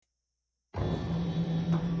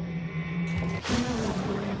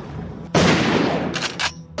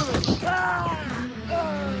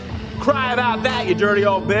Cry about that, you dirty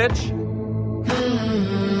old bitch.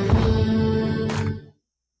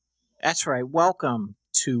 That's right. Welcome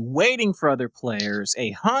to Waiting for Other Players, a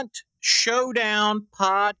Hunt Showdown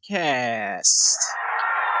podcast.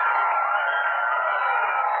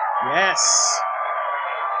 Yes.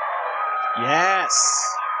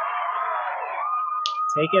 Yes.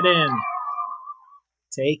 Take it in.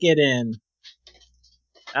 Take it in.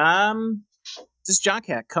 This is John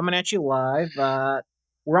Cat coming at you live.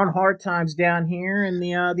 We're on hard times down here in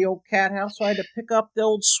the old cat house, so I had to pick up the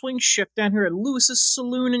old swing shift down here at Lewis's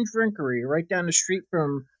Saloon and Drinkery, right down the street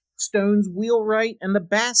from Stone's Wheelwright and the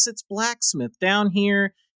Bassett's Blacksmith down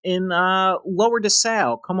here in Lower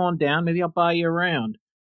DeSalle. Come on down, maybe I'll buy you around.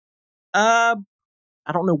 I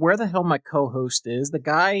don't know where the hell my co-host is. The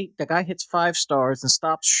guy hits 5 stars and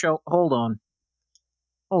stops show. Hold on,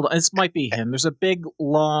 this might be him. There's a big,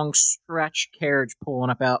 long, stretch carriage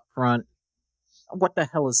pulling up out front. What the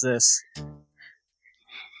hell is this?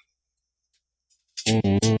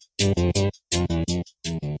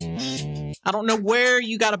 I don't know where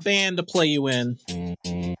you got a band to play you in.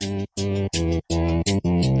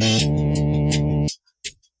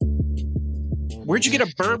 Where'd you get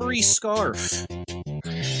a Burberry scarf?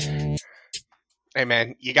 Hey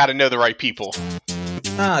man, you gotta know the right people.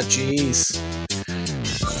 Ah, jeez.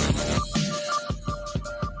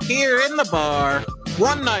 Here in the bar,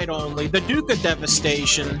 one night only, the Duke of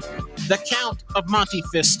Devastation, the Count of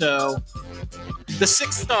Montefisto, the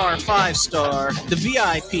 6-star, 5-star, the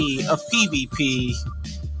VIP of PvP,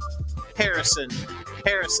 Harrison.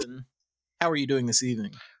 Harrison, how are you doing this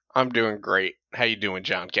evening? I'm doing great. How you doing,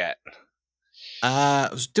 John Cat? I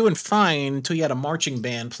was doing fine until you had a marching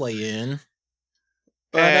band play in.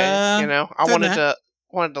 But I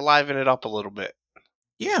wanted to liven it up a little bit.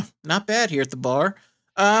 Yeah, not bad here at the bar.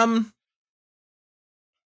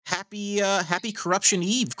 Happy Corruption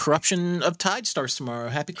Eve. Corruption of Tide starts tomorrow.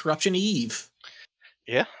 Happy Corruption Eve.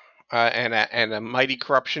 Yeah, and a mighty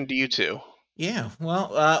corruption to you too. Yeah.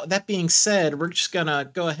 Well, that being said, we're just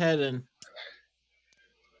gonna go ahead and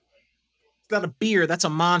got a beer. That's a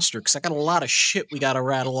monster because I got a lot of shit we got to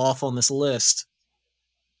rattle off on this list.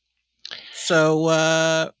 So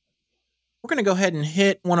we're gonna go ahead and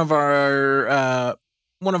hit one of our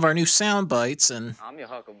new sound bites. And I'm your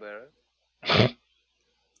Huckleberry.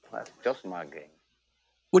 That's just my game.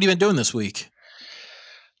 What have you been doing this week?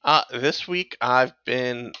 This week I've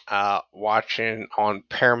been watching on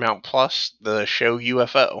Paramount Plus the show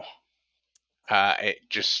UFO. It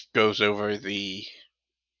just goes over the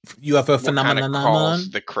UFO phenomenon.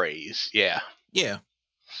 Caused the craze. Yeah.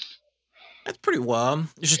 That's pretty wild.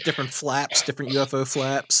 There's just different flaps, different UFO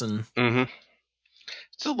flaps, and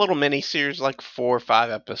it's a little mini series, like 4 or 5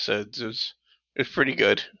 episodes. It's pretty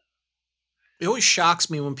good. It always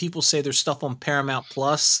shocks me when people say there's stuff on Paramount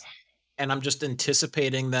Plus, and I'm just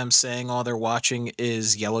anticipating them saying all they're watching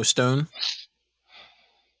is Yellowstone.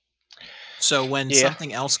 So when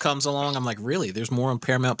something else comes along, I'm like, really? There's more on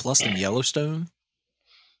Paramount Plus than Yellowstone?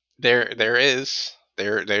 There is.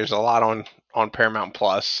 There's a lot on Paramount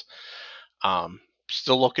Plus.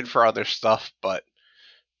 Still looking for other stuff, but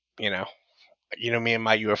you know me and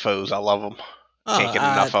my UFOs. I love them. Can't get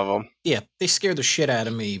enough of them. Yeah, they scare the shit out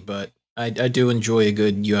of me, but I do enjoy a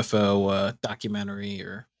good UFO documentary.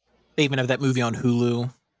 Or they even have that movie on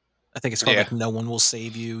Hulu. I think it's called like No One Will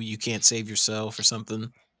Save You. You Can't Save Yourself or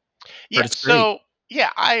something. Yeah. So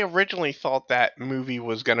I originally thought that movie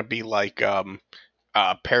was gonna be like a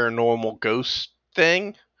paranormal ghost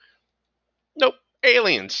thing. Nope,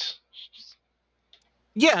 aliens.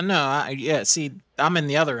 Yeah, no, see, I'm in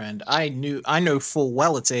the other end. I know full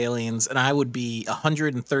well it's aliens, and I would be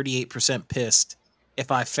 138% pissed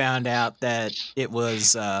if I found out that it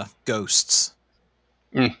was ghosts.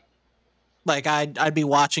 Like I'd be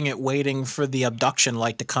watching it, waiting for the abduction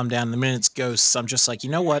light to come down. The minute it's ghosts, I'm just like, you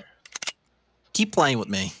know what? Keep playing with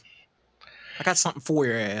me. I got something for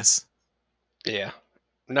your ass. Yeah.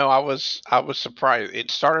 No, I was surprised. It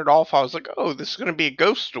started off, I was like, oh, this is going to be a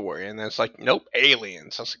ghost story. And then it's like, nope,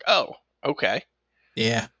 aliens. I was like, oh, okay.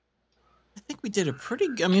 Yeah. I think we did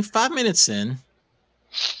 5 minutes in.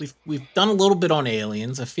 We've done a little bit on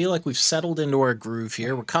aliens. I feel like we've settled into our groove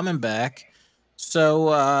here. We're coming back. So,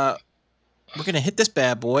 we're going to hit this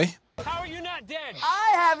bad boy. How are you not dead?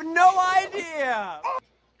 I have no idea!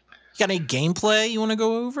 You got any gameplay you want to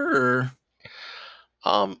go over, or?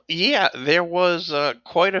 Yeah, there was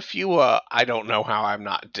quite a few I don't know how I'm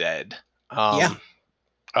not dead. Yeah.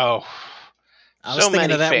 Oh. I was thinking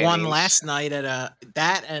of that one last night at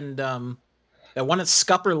that, and that one at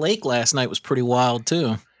Scupper Lake last night was pretty wild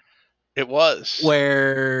too. It was.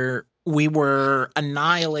 Where we were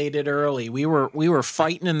annihilated early. We were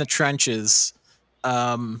fighting in the trenches,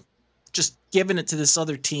 just giving it to this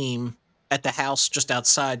other team at the house just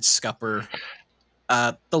outside Scupper.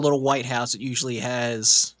 The little white house that usually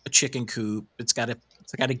has a chicken coop. It's got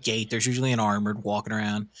a gate. There's usually an armored walking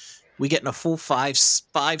around. We get in a full five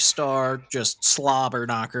star just slobber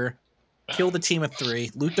knocker. Kill the team of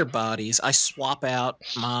 3, loot their bodies. I swap out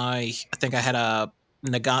I think I had a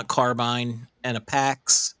Nagant carbine and a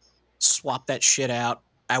Pax. Swap that shit out.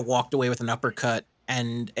 I walked away with an uppercut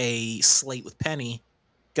and a slate with Penny.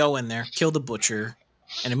 Go in there, kill the butcher,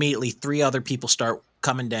 and immediately 3 other people start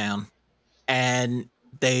coming down. And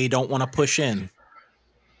they don't want to push in.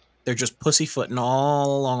 They're just pussyfooting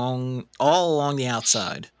all along the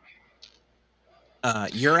outside.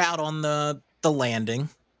 You're out on the landing.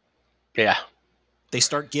 Yeah. They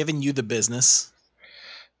start giving you the business.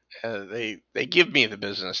 They give me the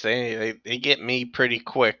business. They get me pretty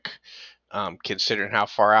quick, considering how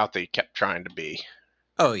far out they kept trying to be.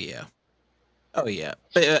 Oh yeah.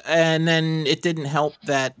 But, and then it didn't help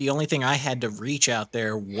that the only thing I had to reach out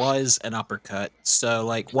there was an uppercut. So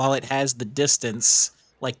like while it has the distance,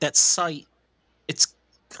 like that sight, it's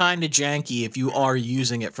kind of janky if you are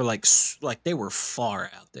using it for like they were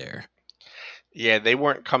far out there. Yeah, they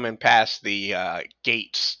weren't coming past the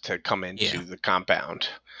gates to come into the compound.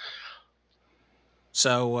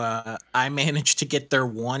 So I managed to get their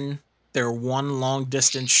one long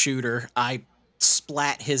distance shooter. I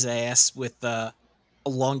splat his ass with a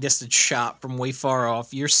long distance shot from way far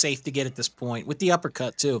off. You're safe to get at this point with the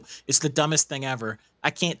uppercut too. It's the dumbest thing ever.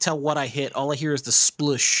 I can't tell what I hit. All I hear is the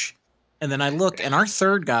splush. And then I look, and our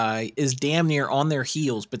third guy is damn near on their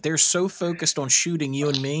heels, but they're so focused on shooting you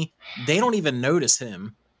and me, they don't even notice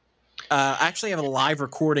him. I actually have a live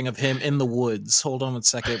recording of him in the woods. Hold on one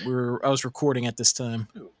second. I was recording at this time.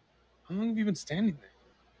 How long have you been standing there?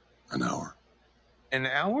 An hour. An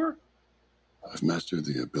hour? I've mastered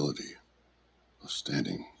the ability of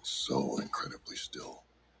standing so incredibly still.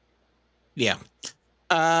 Yeah.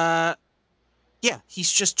 Yeah,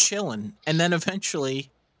 he's just chilling. And then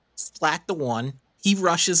eventually, splat the one. He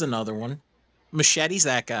rushes another one. Machetes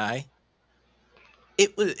that guy.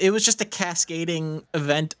 It was just a cascading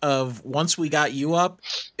event of once we got you up,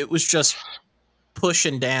 it was just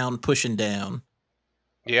pushing down.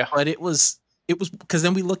 Yeah. But it was because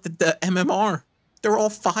then we looked at the MMR. They're all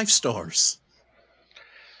 5 stars.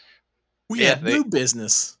 We had no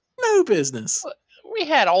business. No business. We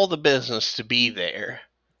had all the business to be there.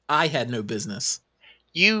 I had no business.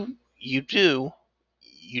 You do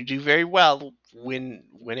very well when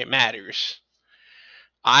it matters.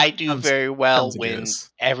 I do very well when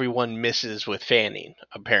everyone misses with fanning,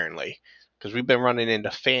 apparently. Because we've been running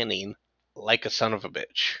into fanning like a son of a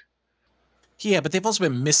bitch. Yeah, but they've also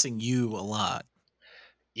been missing you a lot.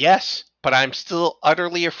 Yes, but I'm still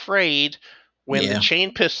utterly afraid when the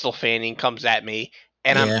chain pistol fanning comes at me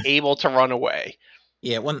and I'm able to run away.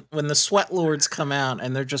 Yeah, when the sweat lords come out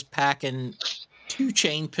and they're just packing 2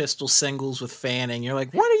 chain pistol singles with fanning, you're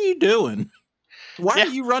like, what are you doing? Why are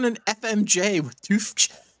you running FMJ with 2?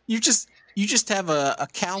 You just have a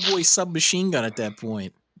cowboy submachine gun at that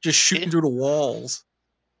point, just shooting through the walls.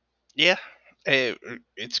 Yeah,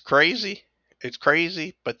 it's crazy. It's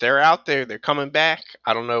crazy, but they're out there. They're coming back.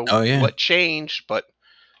 I don't know what changed, but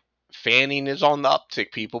fanning is on the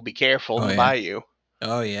uptick. People, be careful by you.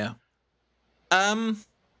 Oh yeah. I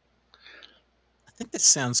think that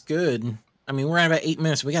sounds good. I mean, we're at about 8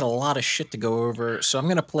 minutes. We got a lot of shit to go over, so I'm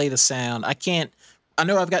gonna play the sound. I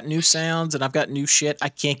know I've got new sounds and I've got new shit. I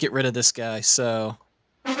can't get rid of this guy, so.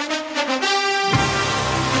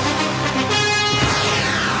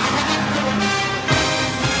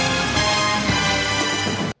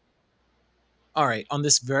 All right, on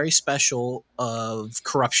this very special of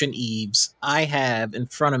Corruption Eves, I have in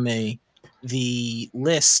front of me the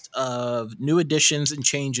list of new additions and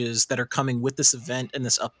changes that are coming with this event and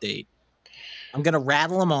this update. I'm going to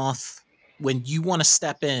rattle them off. When you want to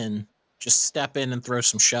step in, just step in and throw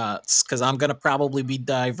some shots, because I'm going to probably be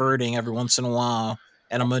diverting every once in a while,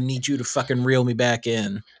 and I'm going to need you to fucking reel me back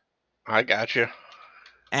in. I got you.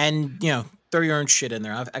 And, throw your own shit in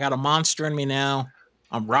there. I got a monster in me now.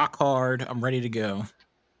 I'm rock hard. I'm ready to go.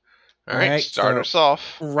 All right, start us off.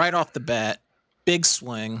 Right off the bat, big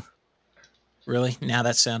swing. Really? Now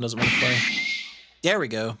that sound doesn't want to play. There we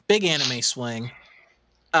go. Big anime swing.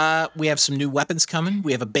 We have some new weapons coming.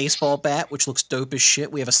 We have a baseball bat, which looks dope as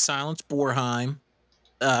shit. We have a silenced Borheim.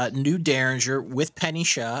 New Derringer with penny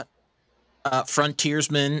shot.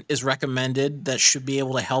 Frontiersman is recommended. That should be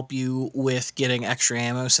able to help you with getting extra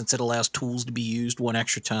ammo since it allows tools to be used one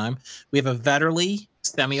extra time. We have a Vetterli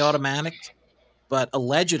semi-automatic. but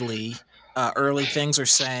allegedly, early things are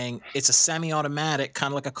saying it's a semi-automatic,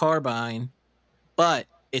 kind of like a carbine, but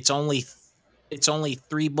it's only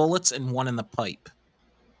 3 bullets and 1 in the pipe.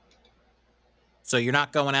 So you're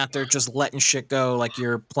not going out there just letting shit go like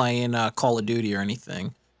you're playing Call of Duty or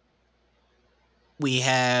anything. We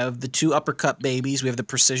have the 2 uppercut babies. We have the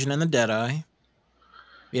Precision and the Deadeye.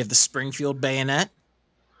 We have the Springfield Bayonet.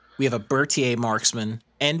 We have a Berthier Marksman.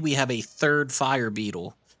 And we have a 3rd Fire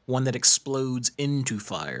Beetle, one that explodes into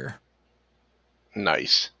fire.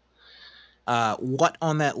 Nice. What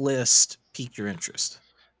on that list piqued your interest?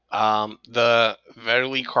 The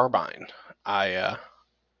Vetterli carbine. I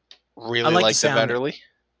really like the like the sound. Vetterli.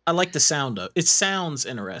 I like the sound of it. It sounds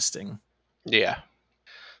interesting. Yeah.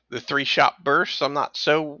 The 3-shot burst, I'm not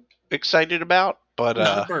so excited about, but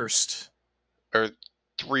Not a burst. or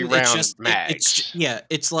 3-round mags.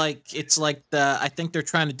 It's like the. I think they're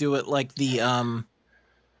trying to do it like the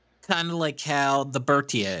kind of like how the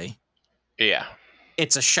Berthier. Yeah.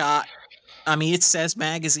 It's a shot. I mean, it says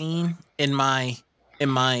magazine in my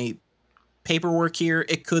paperwork here.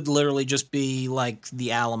 It could literally just be like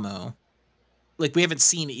the Alamo. Like, we haven't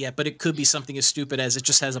seen it yet, but it could be something as stupid as it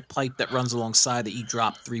just has a pipe that runs alongside that you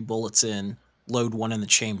drop 3 bullets in, load 1 in the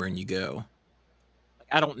chamber, and you go.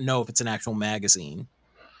 I don't know if it's an actual magazine.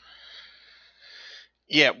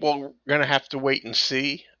 Yeah, well, we're gonna have to wait and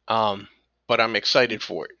see. But I'm excited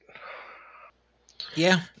for it.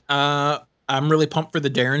 Yeah. I'm really pumped for the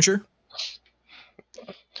Derringer.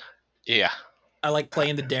 Yeah. I like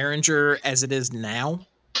playing the Derringer as it is now.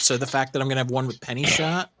 So the fact that I'm gonna have one with penny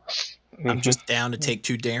shot, I'm just down to take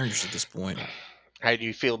 2 Derringers at this point. How do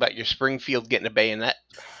you feel about your Springfield getting a bayonet?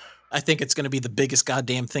 I think it's going to be the biggest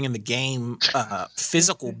goddamn thing in the game,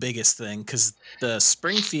 physical biggest thing, because the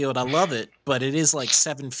Springfield, I love it, but it is like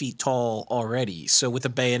 7 feet tall already. So with a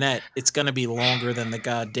bayonet, it's going to be longer than the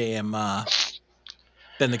goddamn bomb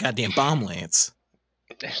lance.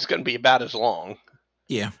 It's going to be about as long.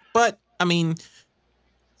 Yeah, but I mean,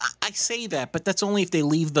 I say that, but that's only if they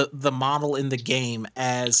leave the model in the game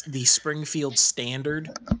as the Springfield standard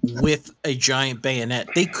with a giant bayonet.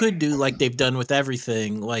 They could do like they've done with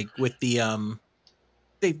everything, like with the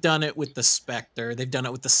they've done it with the Spectre, they've done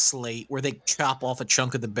it with the Slate, where they chop off a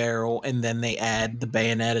chunk of the barrel and then they add the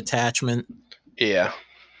bayonet attachment. Yeah.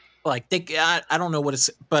 Like I don't know what it's,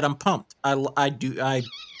 but I'm pumped. I like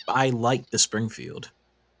the Springfield.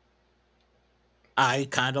 I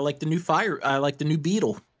kind of like the new I like the new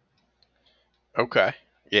Beetle. Okay.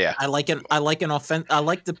 Yeah. I like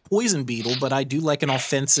the poison beetle, but I do like an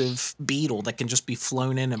offensive beetle that can just be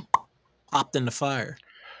flown in and popped into fire.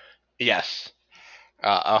 Yes.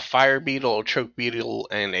 A fire beetle, a choke beetle,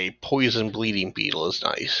 and a poison bleeding beetle is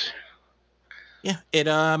nice. Yeah,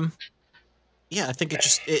 I think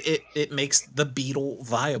it makes the beetle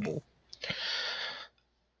viable.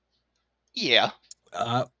 Yeah.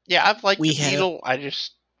 Yeah, I've liked the beetle. I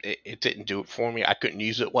just it didn't do it for me. I couldn't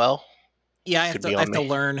use it well. Yeah, I have to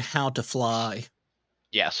learn how to fly.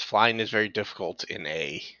 Yes, flying is very difficult in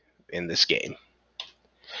this game.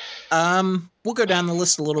 We'll go down the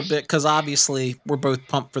list a little bit because obviously we're both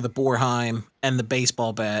pumped for the Borheim and the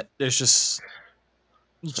baseball bat. There's just,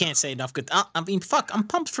 you can't say enough good. I mean, fuck, I'm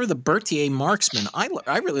pumped for the Berthier Marksman. I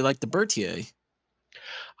really like the Berthier.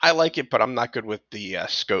 I like it, but I'm not good with the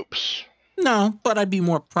scopes. No, but I'd be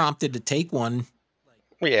more prompted to take one.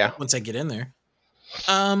 Yeah. Once I get in there.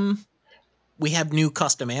 We have new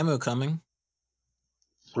custom ammo coming.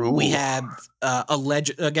 Ooh. We have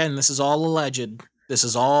again, this is all alleged. This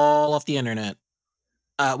is all off the internet.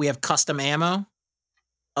 We have custom ammo.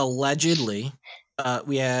 Allegedly,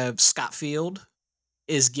 we have Scotfield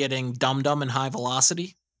is getting Dum Dum and High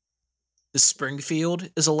Velocity. The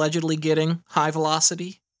Springfield is allegedly getting High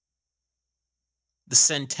Velocity. The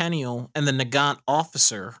Centennial and the Nagant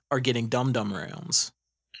Officer are getting Dum Dum rounds.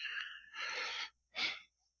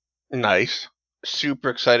 Nice. Super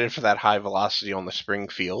excited for that High Velocity on the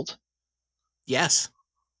Springfield. Yes.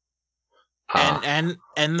 And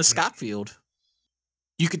the Scotfield.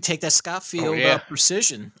 You could take that Scotfield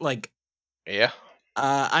precision. Like, yeah.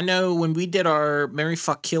 I know when we did our Mary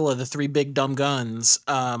Fuck Killa, the 3 big dumb guns,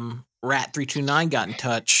 Rat 329 got in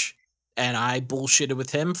touch, and I bullshitted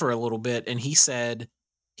with him for a little bit, and he said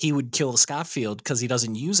he would kill the Scotfield because he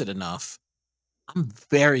doesn't use it enough. I'm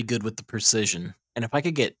very good with the precision, and if I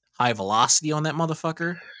could get High Velocity on that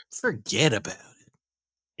motherfucker, forget about it.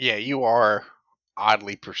 Yeah, you are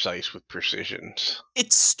oddly precise with precisions.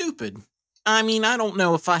 It's stupid. I mean, I don't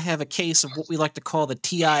know if I have a case of what we like to call the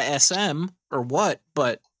TISM or what,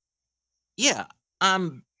 but yeah,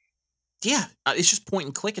 it's just point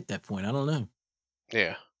and click at that point. I don't know.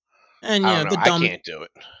 Yeah. And I can't do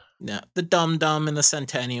it. No, the Dum Dum and the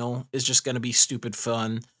Centennial is just going to be stupid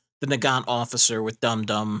fun. The Nagant Officer with Dum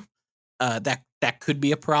Dum, that could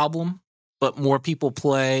be a problem, but more people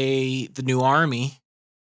play the New Army,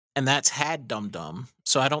 and that's had Dum Dum,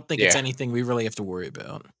 so I don't think it's Yeah. anything we really have to worry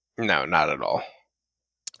about. No, not at all.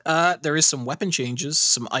 There is some weapon changes,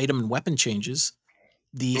 some item and weapon changes.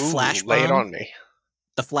 The flash Lay it bomb, on me.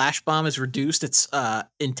 the flash bomb is reduced its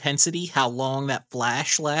intensity, how long that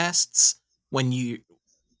flash lasts when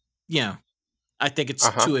I think it's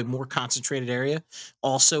Uh-huh. to a more concentrated area.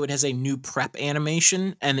 Also, it has a new prep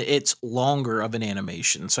animation, and it's longer of an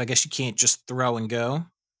animation, so I guess you can't just throw and go.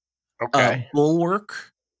 Okay.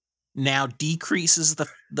 Bulwark now decreases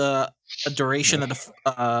the duration of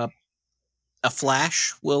a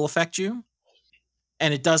flash will affect you,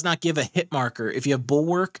 and it does not give a hit marker. If you have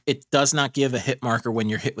Bulwark, it does not give a hit marker when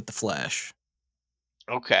you're hit with the flash.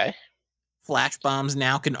 Okay. Flash bombs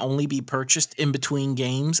now can only be purchased in between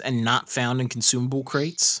games and not found in consumable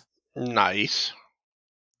crates. Nice.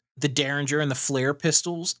 The Derringer and the Flare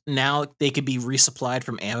pistols, now they could be resupplied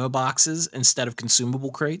from ammo boxes instead of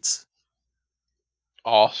consumable crates.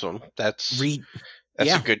 Awesome. That's a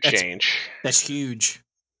good change. That's huge.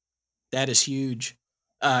 That is huge.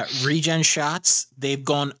 Regen shots, they've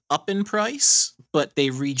gone up in price, but they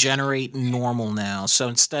regenerate normal now. So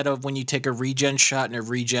instead of when you take a regen shot and it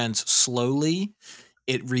regens slowly,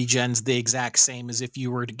 it regens the exact same as if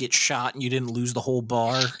you were to get shot and you didn't lose the whole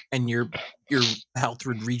bar and your health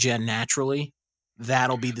would regen naturally.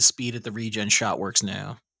 That'll be the speed that the regen shot works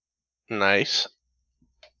now. Nice.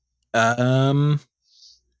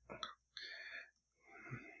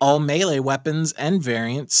 All melee weapons and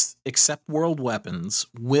variants, except world weapons,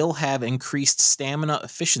 will have increased stamina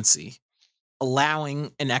efficiency,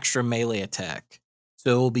 allowing an extra melee attack.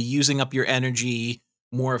 So it will be using up your energy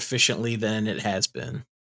more efficiently than it has been.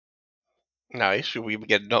 Nice. We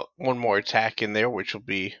get one more attack in there, which will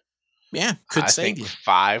be could I save think you.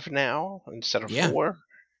 5 now instead of 4.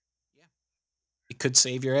 It could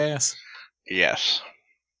save your ass. Yes.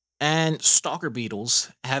 And Stalker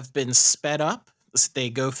Beetles have been sped up. They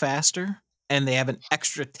go faster, and they have an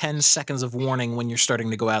extra 10 seconds of warning when you're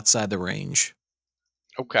starting to go outside the range.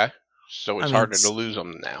 Okay. So it's harder to lose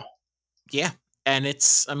them now. Yeah. And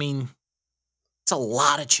it's a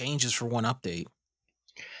lot of changes for one update.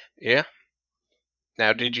 Yeah.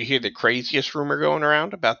 Now, did you hear the craziest rumor going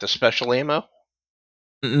around about the special ammo?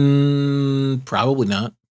 Probably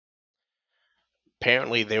not.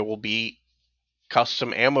 Apparently, there will be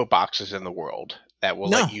custom ammo boxes in the world that will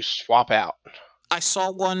let you swap out. I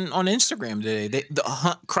saw one on Instagram today.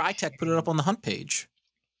 Crytek put it up on the Hunt page.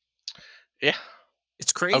 Yeah.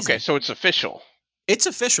 It's crazy. Okay, so it's official. It's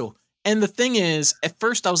official. And the thing is, at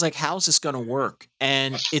first I was like, how's this going to work?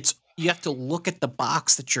 And you have to look at the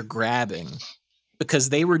box that you're grabbing, because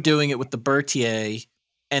they were doing it with the Berthier,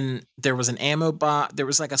 and there was an ammo box. There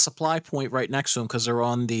was like a supply point right next to them because they're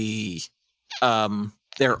on the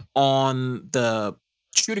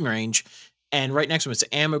shooting range, and right next to them it's an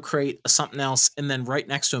ammo crate, something else, and then right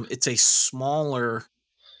next to them it's a smaller.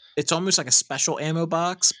 It's almost like a special ammo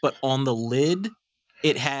box, but on the lid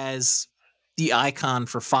it has the icon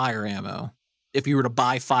for fire ammo. If you were to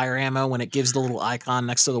buy fire ammo, when it gives the little icon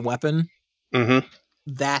next to the weapon,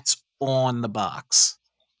 that's on the box.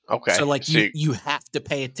 Okay. So like you have to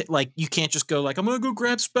pay it. Like you can't just go like, I'm gonna go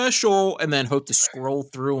grab special and then hope to scroll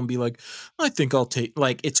through and be like, I think I'll take.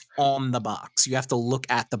 Like it's on the box. You have to look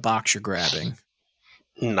at the box you're grabbing.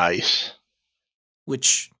 Nice.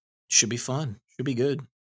 Which should be fun. Should be good.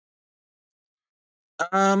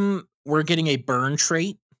 We're getting a burn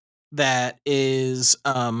trait that is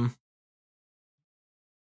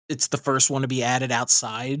it's the first one to be added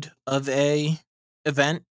outside of a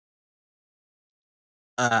event.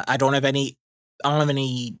 I don't have any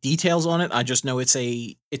details on it. I just know it's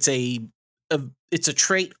a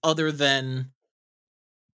trait other than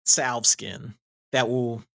salve skin that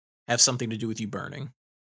will have something to do with you burning.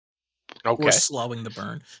 Okay. Or slowing the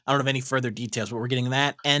burn. I don't have any further details, but we're getting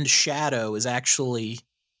that. And Shadow is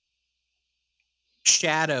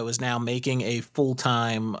now making a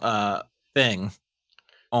full-time thing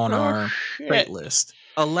on our trait list.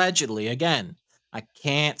 Allegedly, again, I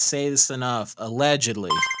can't say this enough.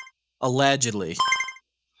 Allegedly. Yeah.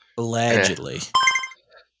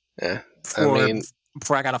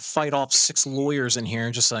 Before I gotta fight off 6 lawyers in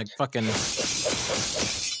here, just like fucking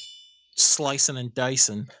slicing and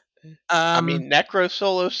dicing. Necro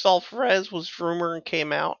Solo Self-Res was rumor and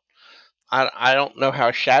came out. I don't know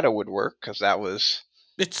how Shadow would work, because that was...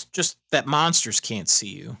 It's just that monsters can't see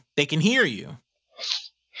you. They can hear you,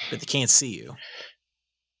 but they can't see you.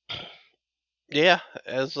 Yeah,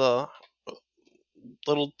 as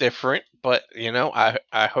little different, but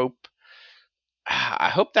I hope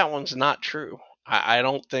that one's not true. I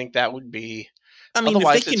don't think that would be. I mean, if they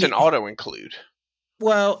Otherwise, it's can, an auto include.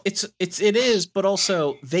 well, it is, but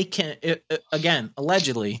also they can. Again,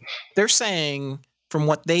 allegedly, they're saying from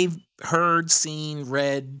what they've heard, seen,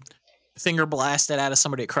 read, finger blasted out of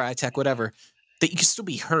somebody at Crytek, whatever, that you can still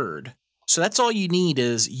be heard. So that's all you need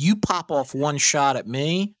is you pop off one shot at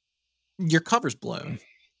me, your cover's blown.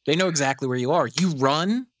 They know exactly where you are. You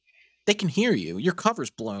run, they can hear you. Your cover's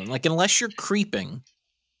blown. Like unless you're creeping,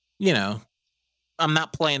 you know. I'm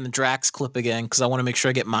not playing the Drax clip again because I want to make sure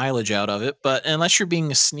I get mileage out of it. But unless you're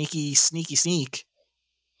being a sneak,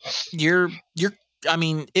 you're. I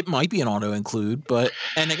mean, it might be an auto include, but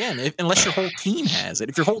and again, unless your whole team has it,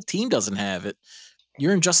 if your whole team doesn't have it,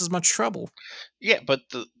 you're in just as much trouble. Yeah, but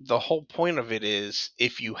the whole point of it is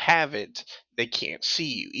if you have it, they can't see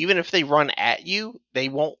you. Even if they run at you, they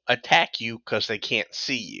won't attack you because they can't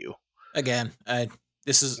see you. Again,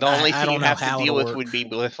 this is The only I thing don't you know have to how deal it'll with work. would be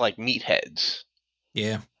with like meatheads.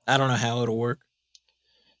 Yeah, I don't know how it'll work.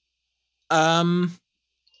 Got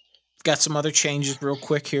some other changes real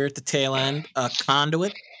quick here at the tail end.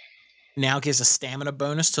 Conduit now gives a stamina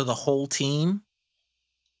bonus to the whole team.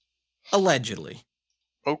 Allegedly.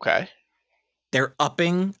 Okay. They're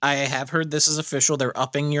upping, I have heard this is official, they're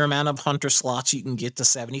upping your amount of hunter slots you can get to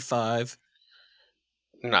 75.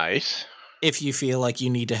 Nice. If you feel like you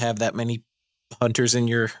need to have that many hunters in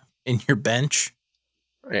your bench.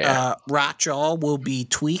 Yeah. Rotjaw will be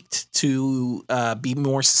tweaked to be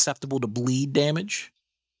more susceptible to bleed damage.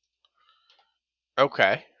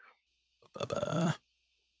 Okay.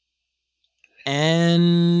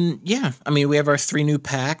 And yeah, I mean, we have our 3 new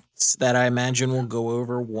packs that I imagine we'll go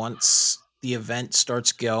over once the event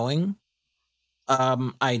starts going.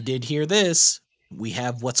 I did hear this. We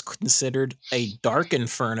have what's considered a Dark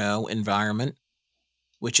Inferno environment,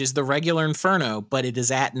 which is the regular Inferno, but it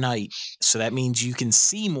is at night. So that means you can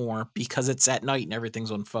see more because it's at night and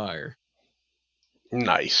everything's on fire.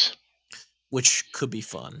 Nice. Which could be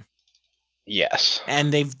fun. Yes.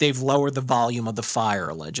 And they've lowered the volume of the fire,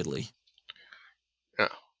 allegedly. Oh.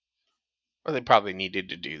 Well, they probably needed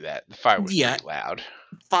to do that. The fire was pretty loud.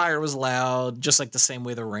 Fire was loud, just like the same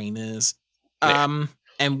way the rain is. Yeah.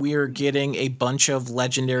 And we're getting a bunch of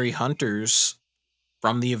legendary hunters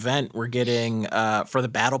from the event. We're getting for the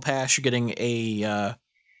battle pass, you're getting a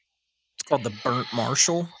it's called the Burnt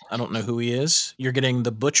Marshal. I don't know who he is. You're getting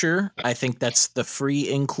the Butcher. I think that's the free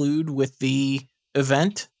include with the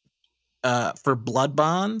event. For Blood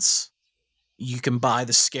Bonds, you can buy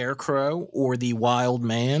the Scarecrow or the Wild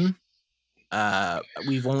Man.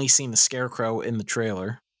 We've only seen the Scarecrow in the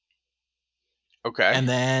trailer. Okay. And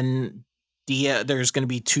then there's going to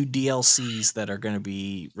be 2 DLCs that are going to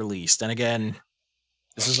be released. And again,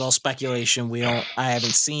 this is all speculation. I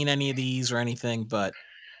haven't seen any of these or anything, but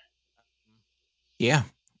yeah,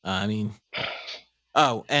 I mean,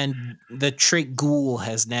 oh, and the trait Ghoul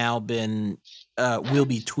has now been, will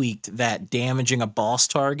be tweaked that damaging a boss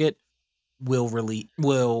target will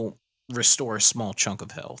restore a small chunk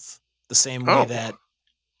of health. The same way that,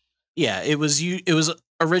 yeah, it was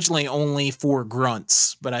originally only for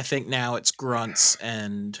grunts, but I think now it's grunts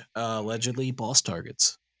and allegedly boss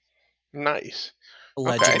targets. Nice.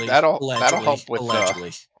 Allegedly, okay, that'll help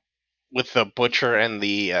with the Butcher and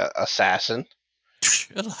the assassin.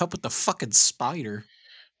 It'll help with the fucking spider.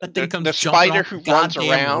 That thing comes the spider who runs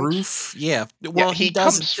around roof. Yeah. Well, yeah, he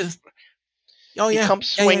does. He comes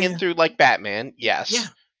swinging through like Batman. Yes. Yeah.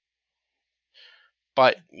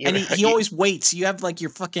 But and he always waits. You have like you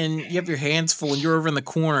have your hands full, and you're over in the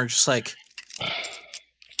corner, just like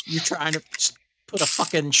you're trying to put a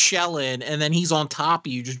fucking shell in, and then he's on top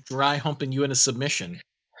of you, just dry humping you in a submission.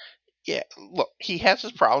 Yeah, look, he has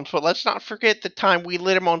his problems, but let's not forget the time we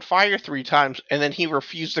lit him on fire 3 times, and then he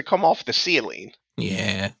refused to come off the ceiling.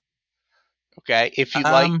 Yeah. Okay, if you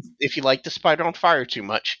like the spider on fire too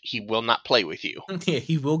much, he will not play with you. Yeah,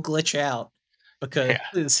 he will glitch out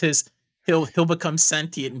because he'll become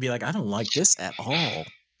sentient and be like, I don't like this at all.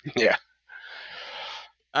 Yeah.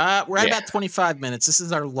 We're at about 25 minutes. This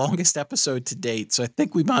is our longest episode to date, so I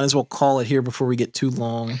think we might as well call it here before we get too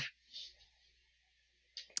long.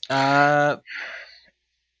 Do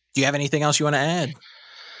you have anything else you want to add?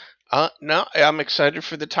 No, I'm excited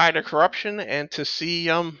for the Tide of Corruption and to see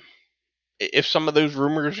if some of those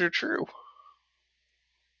rumors are true.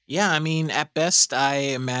 Yeah, I mean, at best, I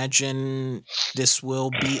imagine this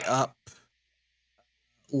will be up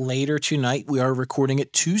later tonight. We are recording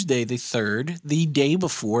it Tuesday the 3rd, the day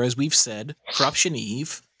before, as we've said, Corruption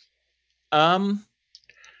Eve.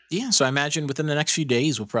 Yeah, so I imagine within the next few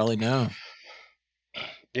days we'll probably know.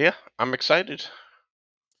 Yeah, I'm excited.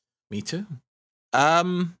 Me too.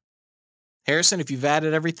 Harrison, if you've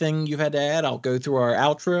added everything you've had to add, I'll go through our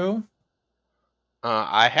outro.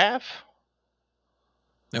 I have.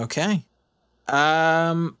 Okay.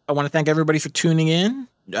 I want to thank everybody for tuning in.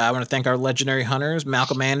 I want to thank our legendary hunters,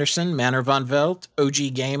 Malcolm Anderson, Manor Von Velt,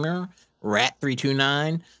 OG Gamer,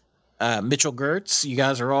 Rat329, Mitchell Gertz. You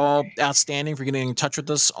guys are all outstanding for getting in touch with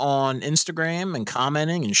us on Instagram and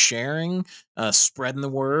commenting and sharing, spreading the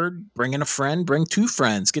word, bringing a friend, bring 2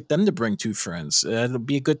 friends, get them to bring 2 friends. It'll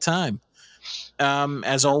be a good time.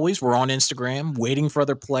 As always, we're on Instagram, Waiting for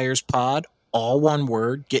Other Players Pod, all one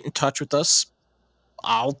word. Get in touch with us.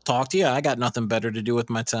 I'll talk to you. I got nothing better to do with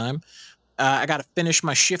my time. I got to finish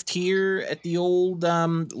my shift here at the old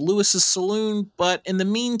Lewis's Saloon. But in the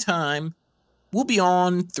meantime, we'll be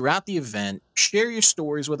on throughout the event. Share your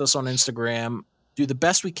stories with us on Instagram. Do the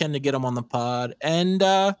best we can to get them on the pod. And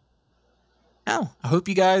I hope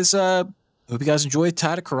you guys enjoy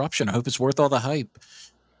Tide of Corruption. I hope it's worth all the hype.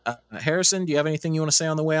 Harrison, do you have anything you want to say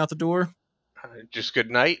on the way out the door? Just good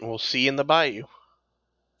night, and we'll see you in the bayou.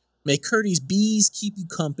 May Curdy's bees keep you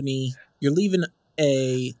company. You're living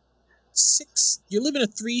a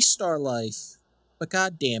 3-star life, but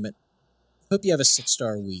god damn it, hope you have a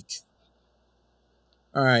 6-star week.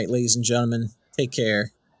 All right, ladies and gentlemen, take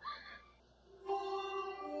care.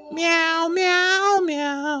 Meow, meow,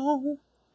 meow.